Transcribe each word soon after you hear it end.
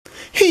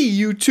Hey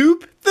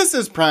YouTube, this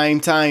is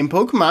Primetime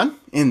Pokemon.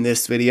 In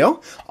this video,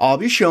 I'll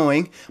be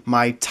showing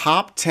my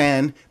top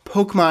 10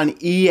 Pokemon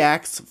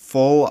EX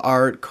full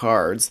art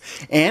cards.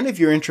 And if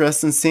you're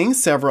interested in seeing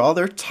several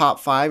other top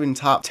 5 and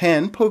top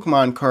 10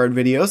 Pokemon card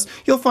videos,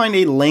 you'll find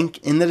a link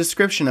in the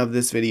description of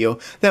this video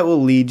that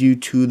will lead you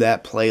to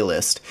that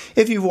playlist.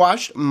 If you've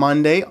watched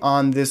Monday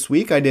on this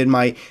week, I did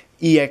my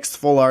EX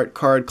Full Art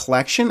card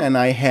collection, and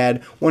I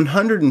had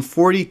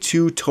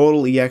 142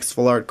 total EX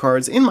Full Art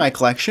cards in my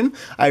collection.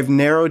 I've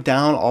narrowed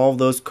down all of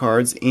those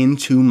cards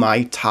into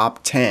my top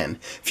 10.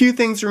 Few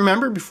things to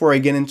remember before I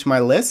get into my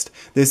list.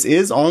 This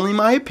is only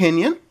my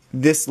opinion.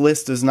 This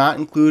list does not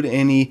include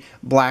any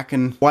Black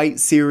and White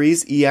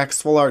series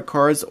EX Full Art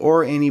cards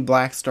or any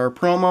Black Star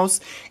promos,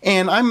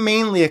 and I'm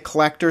mainly a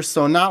collector,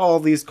 so not all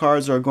of these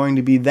cards are going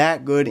to be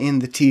that good in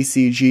the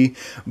TCG,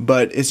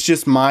 but it's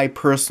just my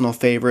personal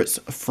favorites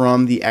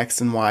from the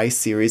X and Y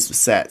series of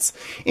sets.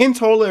 In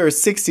total, there are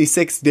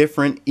 66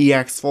 different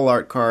EX Full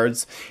Art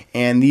cards,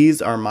 and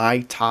these are my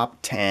top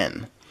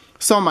 10.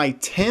 So my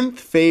 10th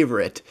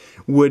favorite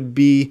would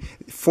be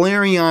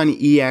Flareon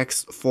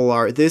EX Full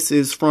Art. This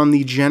is from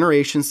the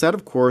Generation set,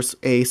 of course,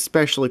 a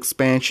special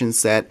expansion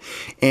set,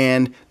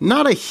 and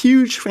not a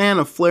huge fan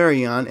of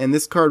Flareon, and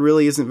this card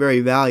really isn't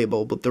very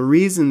valuable, but the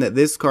reason that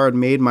this card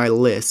made my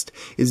list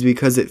is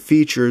because it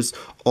features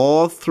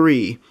all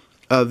three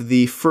of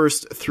the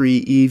first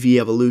 3 EV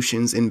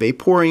evolutions in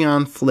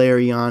Vaporeon,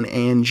 Flareon,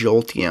 and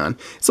Jolteon.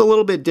 It's a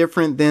little bit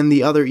different than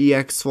the other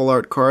EX Full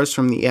Art cards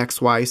from the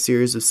XY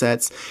series of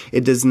sets.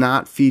 It does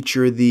not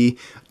feature the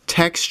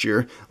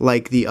texture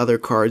like the other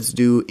cards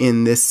do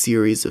in this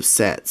series of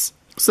sets.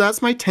 So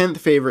that's my 10th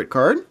favorite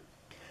card.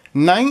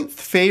 9th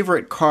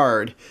favorite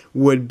card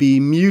would be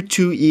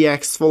Mewtwo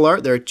EX Full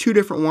Art. There are two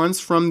different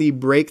ones from the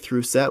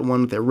Breakthrough set,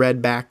 one with a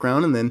red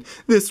background and then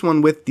this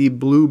one with the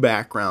blue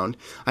background.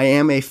 I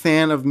am a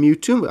fan of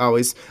Mewtwo,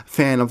 always a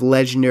fan of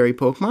legendary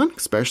Pokemon,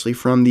 especially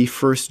from the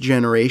first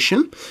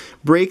generation.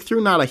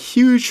 Breakthrough, not a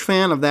huge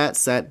fan of that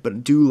set,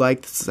 but do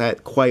like the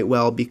set quite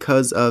well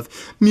because of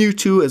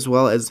Mewtwo as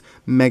well as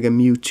Mega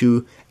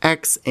Mewtwo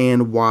X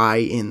and Y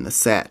in the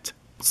set.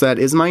 So that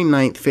is my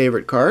 9th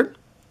favorite card.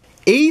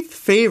 8th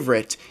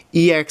favorite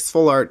EX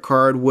Full Art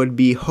card would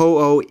be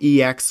Ho-Oh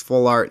EX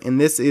Full Art, and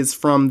this is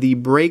from the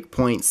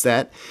Breakpoint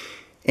set.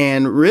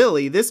 And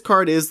really, this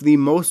card is the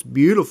most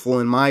beautiful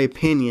in my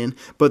opinion,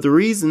 but the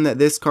reason that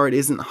this card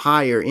isn't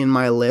higher in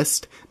my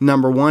list,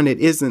 number one, it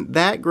isn't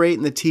that great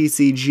in the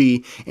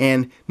TCG,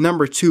 and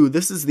number two,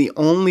 this is the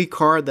only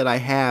card that I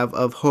have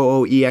of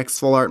Ho-Oh EX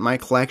Full Art in my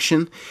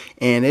collection,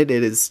 and it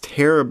is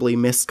terribly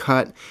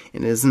miscut,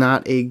 and is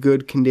not a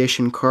good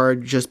condition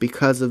card just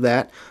because of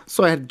that,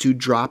 so I had to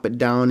drop it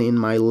down in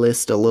my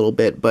list a little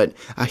bit, but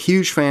a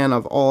huge fan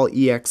of all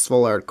EX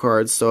Full Art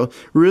cards, so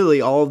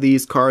really all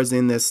these cards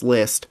in this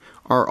list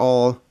are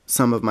all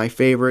some of my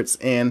favorites,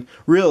 and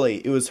really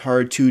it was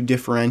hard to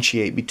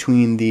differentiate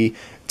between the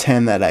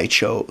 10 that I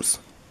chose.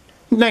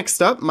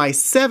 Next up, my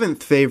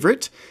 7th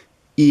favorite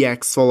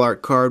EX Full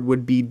Art card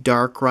would be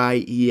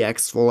Darkrai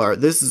EX Full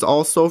Art. This is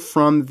also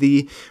from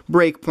the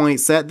Breakpoint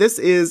set. This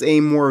is a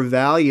more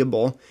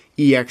valuable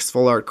EX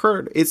Full Art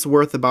card. It's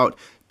worth about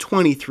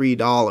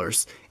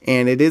 $23.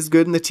 And it is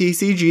good in the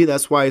TCG,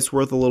 that's why it's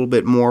worth a little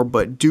bit more,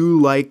 but do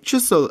like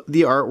just so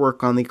the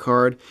artwork on the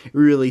card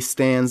really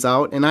stands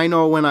out. And I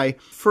know when I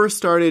first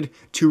started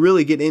to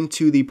really get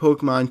into the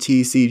Pokemon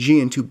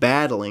TCG, into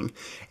battling,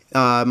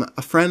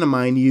 a friend of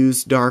mine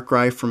used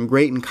Darkrai from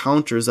Great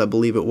Encounters, I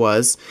believe it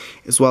was,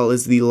 as well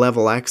as the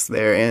Level X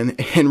there,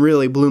 and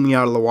really blew me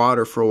out of the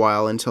water for a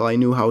while until I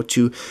knew how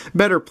to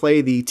better play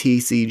the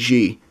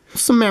TCG.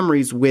 Some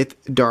memories with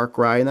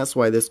Darkrai, and that's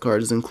why this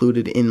card is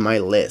included in my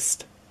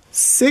list.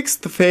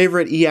 6th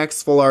favorite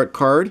EX Full Art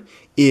card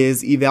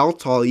is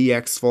Yveltal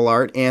EX Full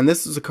Art, and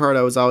this is a card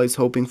I was always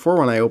hoping for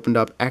when I opened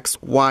up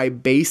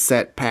XY base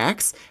set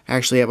packs. I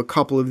actually have a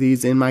couple of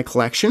these in my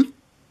collection.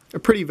 A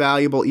pretty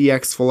valuable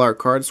EX Full Art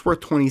card. It's worth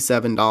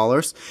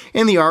 $27,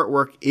 and the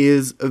artwork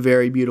is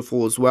very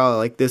beautiful as well. I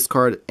like this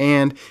card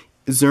and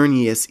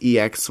Xerneas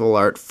EX Full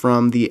Art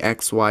from the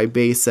XY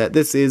base set.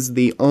 This is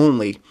the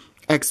only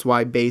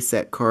XY base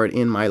set card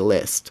in my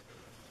list.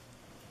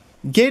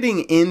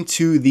 Getting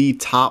into the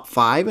top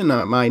 5, and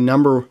my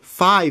number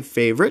 5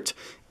 favorite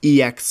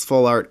EX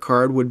Full Art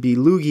card would be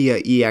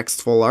Lugia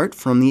EX Full Art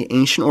from the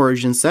Ancient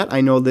Origins set.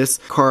 I know this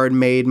card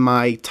made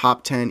my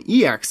top 10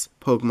 EX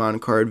Pokemon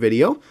card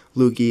video.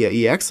 Lugia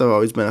EX I've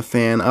always been a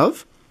fan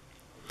of.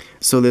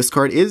 So this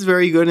card is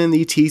very good in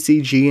the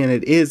TCG, and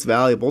it is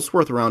valuable. It's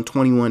worth around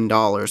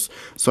 $21.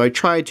 So I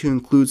tried to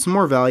include some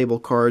more valuable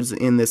cards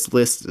in this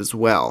list as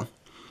well.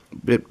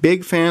 But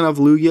big fan of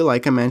Lugia,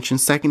 like I mentioned,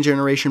 2nd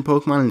generation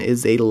Pokemon, and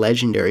is a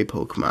legendary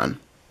Pokemon.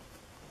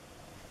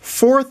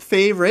 4th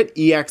favorite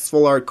EX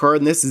Full Art card,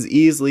 and this is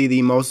easily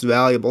the most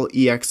valuable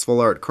EX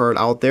Full Art card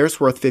out there. It's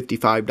worth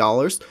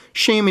 $55.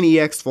 Shaman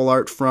EX Full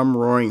Art from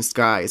Roaring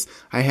Skies.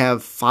 I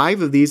have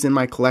 5 of these in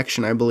my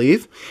collection, I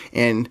believe,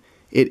 and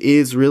it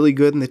is really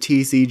good in the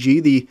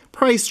TCG. The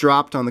price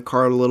dropped on the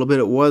card a little bit.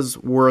 It was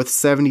worth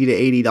 $70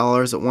 to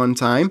 $80 at one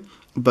time.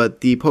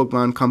 but the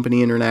Pokemon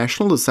Company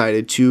International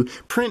decided to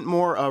print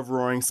more of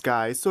Roaring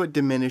Skies, so it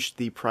diminished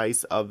the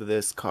price of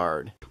this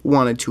card.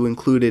 Wanted to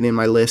include it in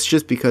my list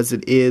just because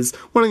it is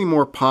one of the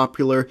more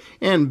popular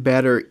and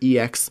better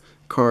EX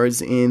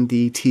cards in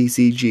the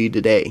TCG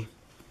today.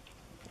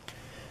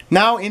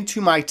 Now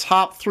into my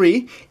top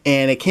 3,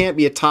 and it can't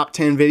be a top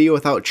 10 video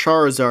without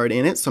Charizard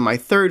in it, so my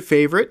third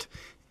favorite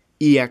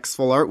EX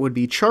Full Art would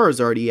be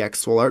Charizard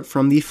EX Full Art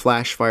from the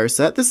Flash Fire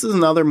set. This is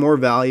another more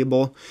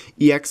valuable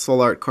EX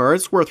Full Art card.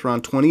 It's worth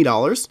around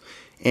 $20,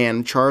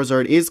 and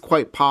Charizard is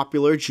quite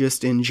popular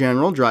just in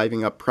general,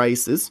 driving up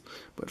prices.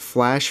 But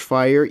Flash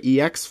Fire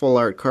EX Full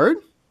Art card.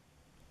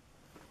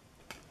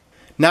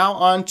 Now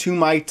on to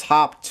my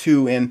top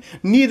 2, and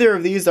neither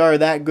of these are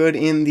that good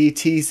in the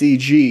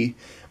TCG.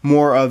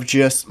 More of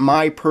just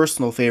my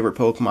personal favorite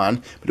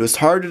Pokemon, but it was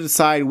hard to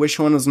decide which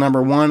one was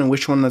number 1 and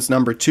which one was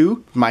number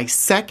 2. My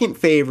second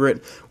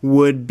favorite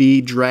would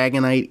be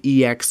Dragonite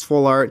EX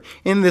Full Art,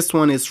 and this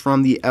one is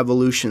from the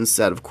Evolution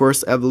set. Of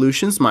course,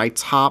 Evolution's my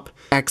top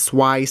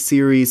XY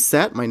series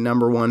set, my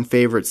number 1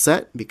 favorite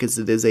set, because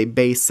it is a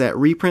base set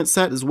reprint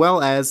set, as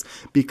well as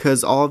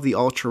because all of the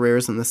ultra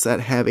rares in the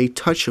set have a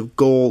touch of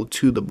gold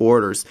to the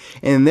borders.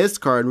 And this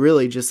card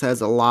really just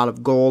has a lot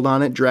of gold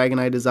on it.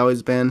 Dragonite has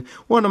always been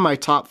one of my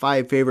top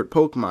 5 favorite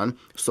Pokemon,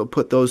 so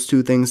put those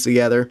two things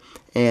together,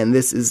 and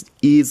this is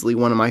easily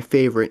one of my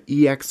favorite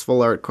EX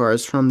Full Art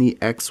cards from the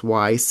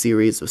XY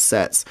series of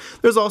sets.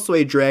 There's also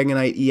a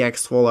Dragonite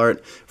EX Full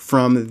Art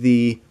from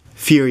the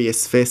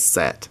Furious Fist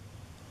set.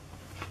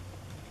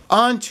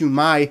 On to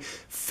my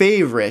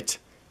favorite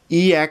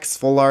EX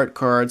Full Art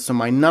card. So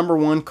my number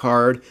 1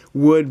 card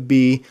would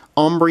be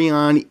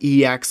Umbreon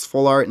EX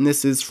Full Art, and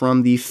this is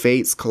from the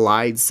Fates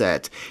Collide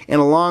set.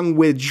 And along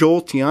with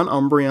Jolteon,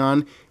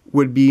 Umbreon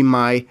would be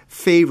my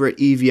favorite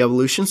Eevee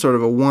evolution, sort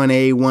of a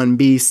 1A,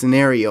 1B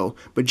scenario.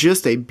 But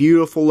just a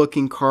beautiful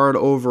looking card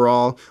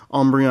overall.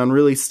 Umbreon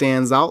really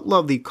stands out.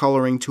 Love the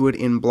coloring to it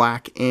in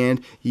black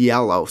and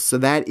yellow. So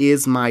that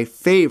is my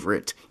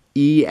favorite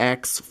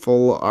EX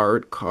Full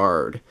Art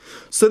card.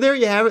 So there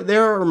you have it.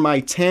 There are my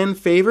 10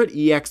 favorite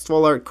EX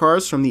Full Art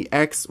cards from the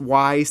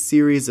XY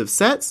series of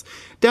sets.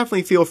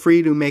 Definitely feel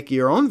free to make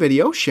your own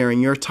video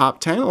sharing your top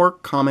 10 or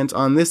comment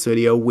on this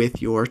video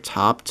with your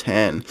top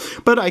 10.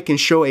 But I can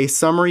show a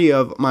summary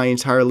of my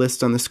entire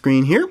list on the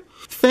screen here.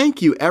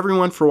 Thank you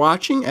everyone for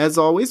watching. As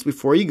always,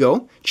 before you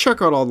go,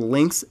 check out all the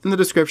links in the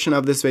description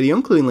of this video,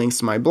 including links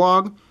to my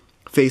blog,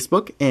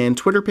 Facebook, and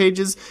Twitter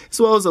pages,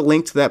 as well as a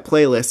link to that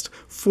playlist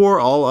for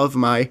all of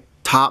my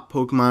top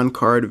Pokemon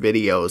card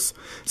videos.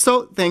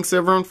 So, thanks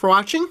everyone for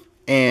watching,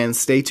 and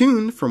stay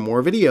tuned for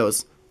more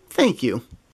videos. Thank you.